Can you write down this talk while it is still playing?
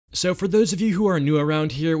So for those of you who are new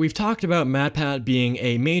around here, we've talked about MatPat being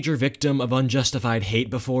a major victim of unjustified hate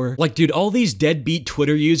before. Like, dude, all these deadbeat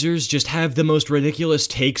Twitter users just have the most ridiculous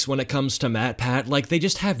takes when it comes to MatPat. Like, they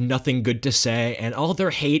just have nothing good to say, and all their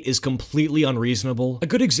hate is completely unreasonable. A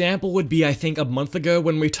good example would be, I think, a month ago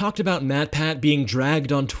when we talked about MatPat being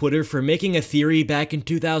dragged on Twitter for making a theory back in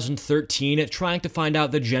 2013 trying to find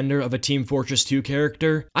out the gender of a Team Fortress 2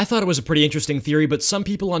 character. I thought it was a pretty interesting theory, but some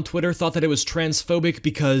people on Twitter thought that it was transphobic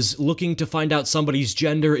because looking to find out somebody's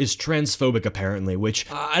gender is transphobic apparently, which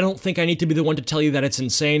I don't think I need to be the one to tell you that it's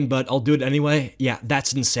insane, but I'll do it anyway. Yeah,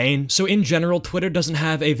 that's insane. So in general, Twitter doesn't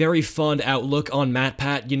have a very fond outlook on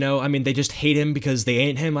MatPat, you know? I mean, they just hate him because they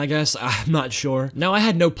ain't him, I guess. I'm not sure. Now, I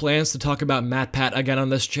had no plans to talk about MatPat again on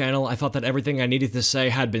this channel. I thought that everything I needed to say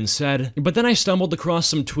had been said, but then I stumbled across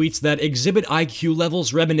some tweets that exhibit IQ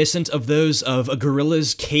levels reminiscent of those of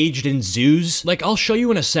gorillas caged in zoos. Like, I'll show you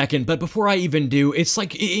in a second, but before I even do, it's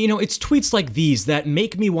like, you know, it's tweets like these that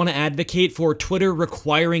make me want to advocate for Twitter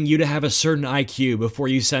requiring you to have a certain IQ before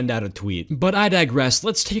you send out a tweet. But I digress.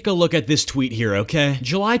 Let's take a look at this tweet here, okay?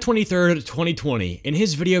 July 23rd, 2020. In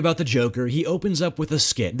his video about the Joker, he opens up with a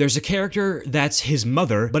skit. There's a character that's his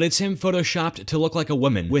mother, but it's him photoshopped to look like a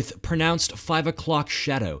woman with pronounced 5 o'clock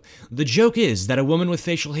shadow. The joke is that a woman with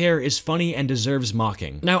facial hair is funny and deserves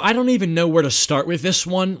mocking. Now, I don't even know where to start with this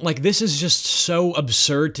one. Like, this is just so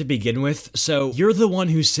absurd to begin with. So, you're the one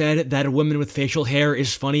who said that a woman with facial hair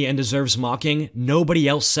is funny and deserves mocking. Nobody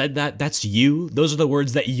else said that. That's you. Those are the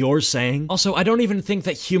words that you're saying. Also, I don't even think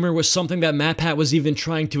that humor was something that MatPat was even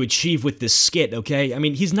trying to achieve with this skit, okay? I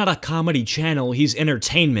mean, he's not a comedy channel, he's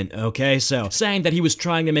entertainment, okay? So, saying that he was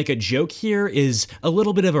trying to make a joke here is a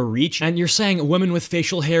little bit of a reach, and you're saying a woman with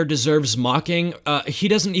facial hair deserves mocking? He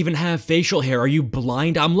doesn't even have facial hair. Are you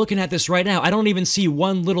blind? I'm looking at this right now. I don't even see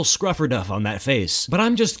one little scrufferduff on that face. But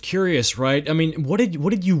I'm just curious, right? I mean, what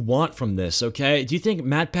did you want from this, okay? Do you think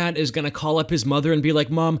MatPat is gonna call up his mother and be like,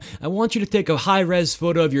 Mom, I want you to take a high-res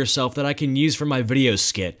photo of yourself that I can use for my video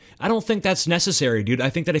skit? I don't think that's necessary, dude. I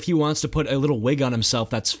think that if he wants to put a little wig on himself,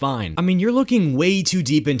 that's fine. I mean, you're looking way too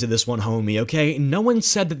deep into this one, homie, okay? No one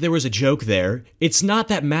said that there was a joke there. It's not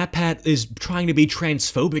that MatPat is trying to be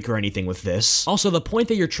transphobic or anything with this. Also, the point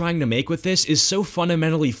that you're trying to make with this is so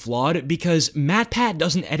fundamentally flawed because MatPat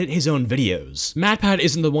doesn't edit his own videos. MatPat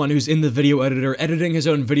isn't the one who's in the video editor editing his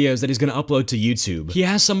own videos that he's gonna upload to YouTube. He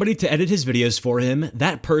has somebody to edit his videos for him,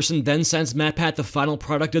 that person then sends MatPat the final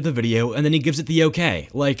product of the video, and then he gives it the okay.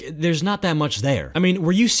 Like, there's not that much there. I mean,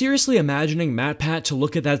 were you seriously imagining MatPat to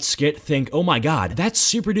look at that skit, think, oh my god, that's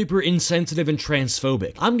super duper insensitive and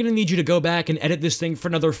transphobic. I'm gonna need you to go back and edit this thing for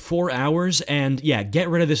another 4 hours, and yeah, get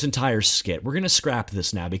rid of this entire skit. We're gonna scrap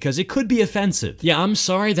this now, because it could be offensive. Yeah, I'm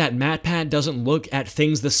sorry that MatPat doesn't look at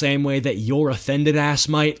things the same way that your offended ass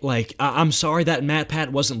might. Like, I'm sorry that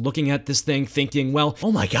MatPat wasn't looking at this thing thinking, well,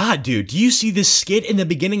 oh my god, dude, do you see this skit in the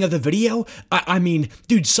beginning of the video? I mean,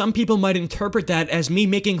 dude, some people might interpret that as me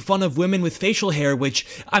making fun of women with facial hair, which,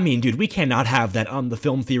 I mean, dude, we cannot have that on the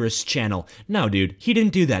Film Theorists channel. No, dude, he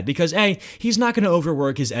didn't do that because, A, he's not gonna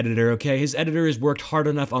overwork his editor, okay? His editor has worked hard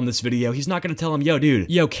enough on this video. He's not gonna tell him, yo, dude,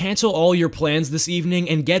 yo, cancel all your plans this evening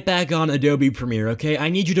and get back on Adobe Premiere, okay? I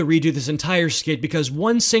need you to redo this entire skit because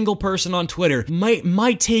one single person on Twitter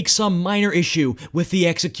might take some minor issue with the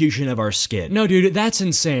execution of our skit. No, dude, that's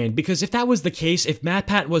insane, because if that was the case, if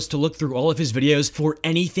MatPat was to look through all of his videos for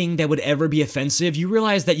anything that would ever be offensive, you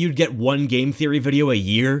realize that you'd get one game theory video a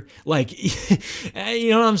year? Like, you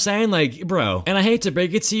know what I'm saying? Like, bro. And I hate to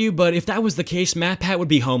break it to you, but if that was the case, MatPat would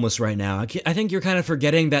be homeless right now. I think you're kind of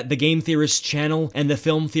forgetting that the Game Theorists channel and the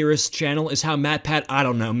Film Theorists channel is how MatPat, I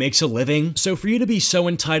don't know, makes a living. So for you to be so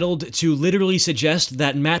entitled to literally suggest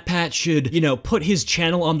that MatPat should, you know, put his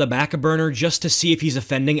channel on the back burner just to see if he's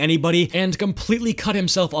offending anybody and completely cut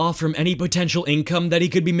himself off from any potential income that he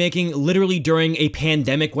could be making literally during a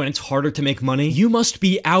pandemic when it's harder to make money, you must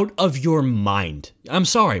be out of your mind. I'm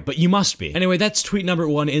sorry, but you must be. Anyway, that's tweet number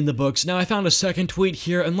 1 in the books. Now I found a second tweet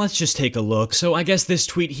here, and let's just take a look. So I guess this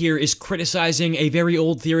tweet here is criticizing a very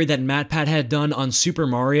old theory that MatPat had done on Super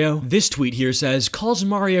Mario. This tweet here says, calls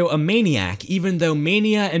Mario a maniac, even though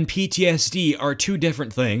mania and PTSD are two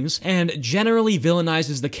different things, and generally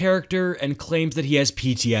villainizes the character and claims that he has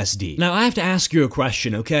PTSD. Now I have to ask you a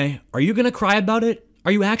question, okay? Are you gonna cry about it?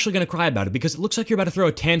 Are you actually gonna cry about it? Because it looks like you're about to throw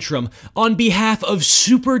a tantrum on behalf of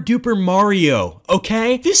Super Duper Mario,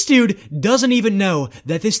 okay? This dude doesn't even know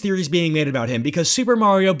that this theory is being made about him because Super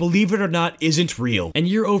Mario, believe it or not, isn't real. And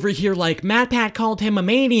you're over here like, MatPat called him a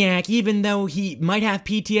maniac even though he might have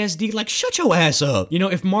PTSD. Like, shut your ass up. You know,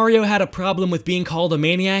 if Mario had a problem with being called a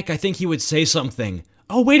maniac, I think he would say something.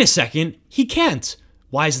 Oh, wait a second. He can't.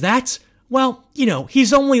 Why is that? well, you know,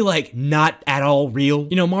 he's only like not at all real.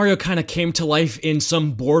 You know, Mario kind of came to life in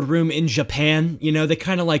some boardroom in Japan. You know, they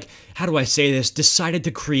kind of like, how do I say this, decided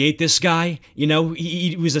to create this guy. You know,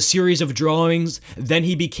 he was a series of drawings, then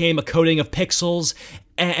he became a coating of pixels,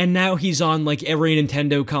 and now he's on like every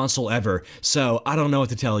Nintendo console ever. So I don't know what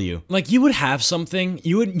to tell you. Like, you would have something,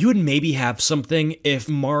 you would maybe have something if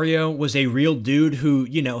Mario was a real dude who,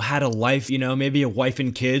 you know, had a life, you know, maybe a wife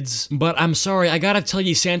and kids. But I'm sorry, I gotta tell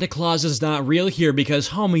you, Santa Claus is not real here because,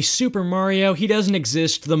 homie, Super Mario, he doesn't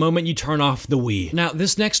exist the moment you turn off the Wii. Now,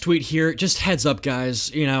 this next tweet here, just heads up,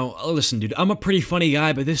 guys, you know, listen, dude, I'm a pretty funny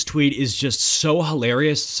guy, but this tweet is just so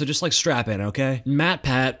hilarious, so just like strap in, okay?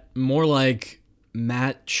 MatPat, more like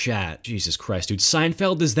Matt Chat. Jesus Christ, dude.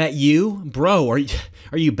 Seinfeld, is that you? Bro,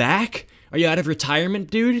 are you back? Are you out of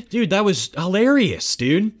retirement, dude? Dude, that was hilarious,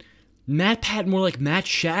 dude. MatPat, more like Matt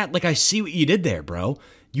Chat? Like, I see what you did there, bro.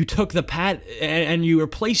 You took the pat and you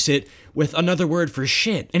replaced it with another word for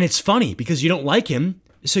shit. And it's funny because you don't like him,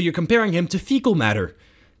 so you're comparing him to fecal matter.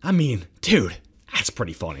 I mean, dude. That's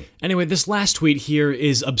pretty funny. Anyway, this last tweet here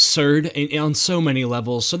is absurd on so many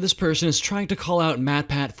levels. So this person is trying to call out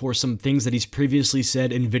MatPat for some things that he's previously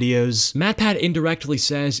said in videos. MatPat indirectly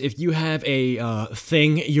says, if you have a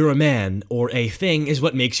thing, you're a man, or a thing is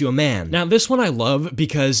what makes you a man. Now, this one I love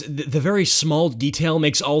because the very small detail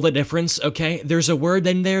makes all the difference, okay? There's a word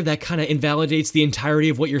in there that kind of invalidates the entirety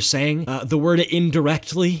of what you're saying, the word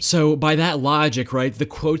indirectly. So by that logic, right, the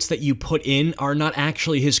quotes that you put in are not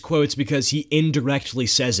actually his quotes because he indirectly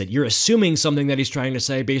says it. You're assuming something that he's trying to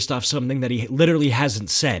say based off something that he literally hasn't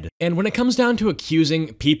said. And when it comes down to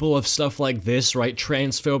accusing people of stuff like this, right,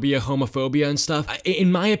 transphobia, homophobia and stuff,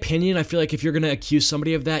 in my opinion, I feel like if you're gonna accuse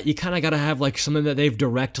somebody of that, you kind of gotta have like something that they've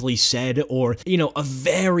directly said, or, you know, a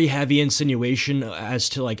very heavy insinuation as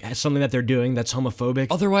to like something that they're doing that's homophobic.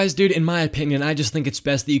 Otherwise, dude, in my opinion, I just think it's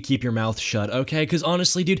best that you keep your mouth shut, okay? Because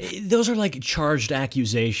honestly, dude, those are like charged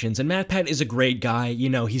accusations, and MatPat is a great guy. You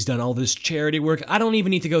know, he's done all this charity work. I don't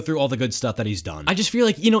even need to go through all the good stuff that he's done. I just feel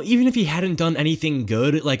like, you know, even if he hadn't done anything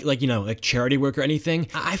good, like you know, like charity work or anything,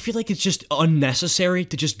 I feel like it's just unnecessary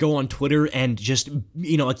to just go on Twitter and just,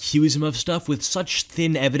 you know, accuse him of stuff with such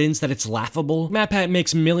thin evidence that it's laughable. MatPat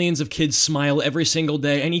makes millions of kids smile every single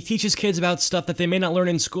day, and he teaches kids about stuff that they may not learn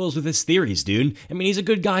in schools with his theories, dude. I mean, he's a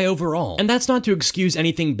good guy overall. And that's not to excuse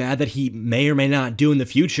anything bad that he may or may not do in the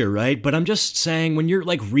future, right? But I'm just saying, when you're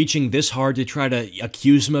like reaching this hard to try to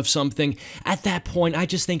accuse him of something, at that point, I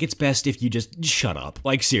just think it's best if you just shut up.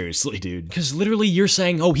 Like, seriously, dude. Because literally you're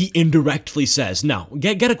saying, oh, he indirectly says. No,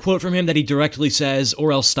 get a quote from him that he directly says,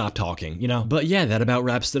 or else stop talking, you know? But yeah, that about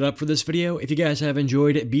wraps it up for this video. If you guys have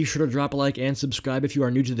enjoyed it, be sure to drop a like and subscribe if you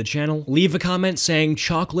are new to the channel. Leave a comment saying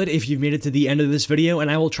chocolate if you've made it to the end of this video,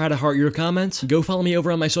 and I will try to heart your comments. Go follow me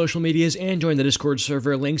over on my social medias and join the Discord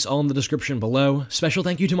server. Links all in the description below. Special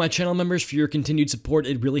thank you to my channel members for your continued support.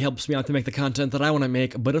 It really helps me out to make the content that I want to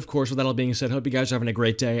make. But of course, with that all being said, hope you guys are having a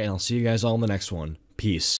great day, and I'll see you guys all in the next one. Peace.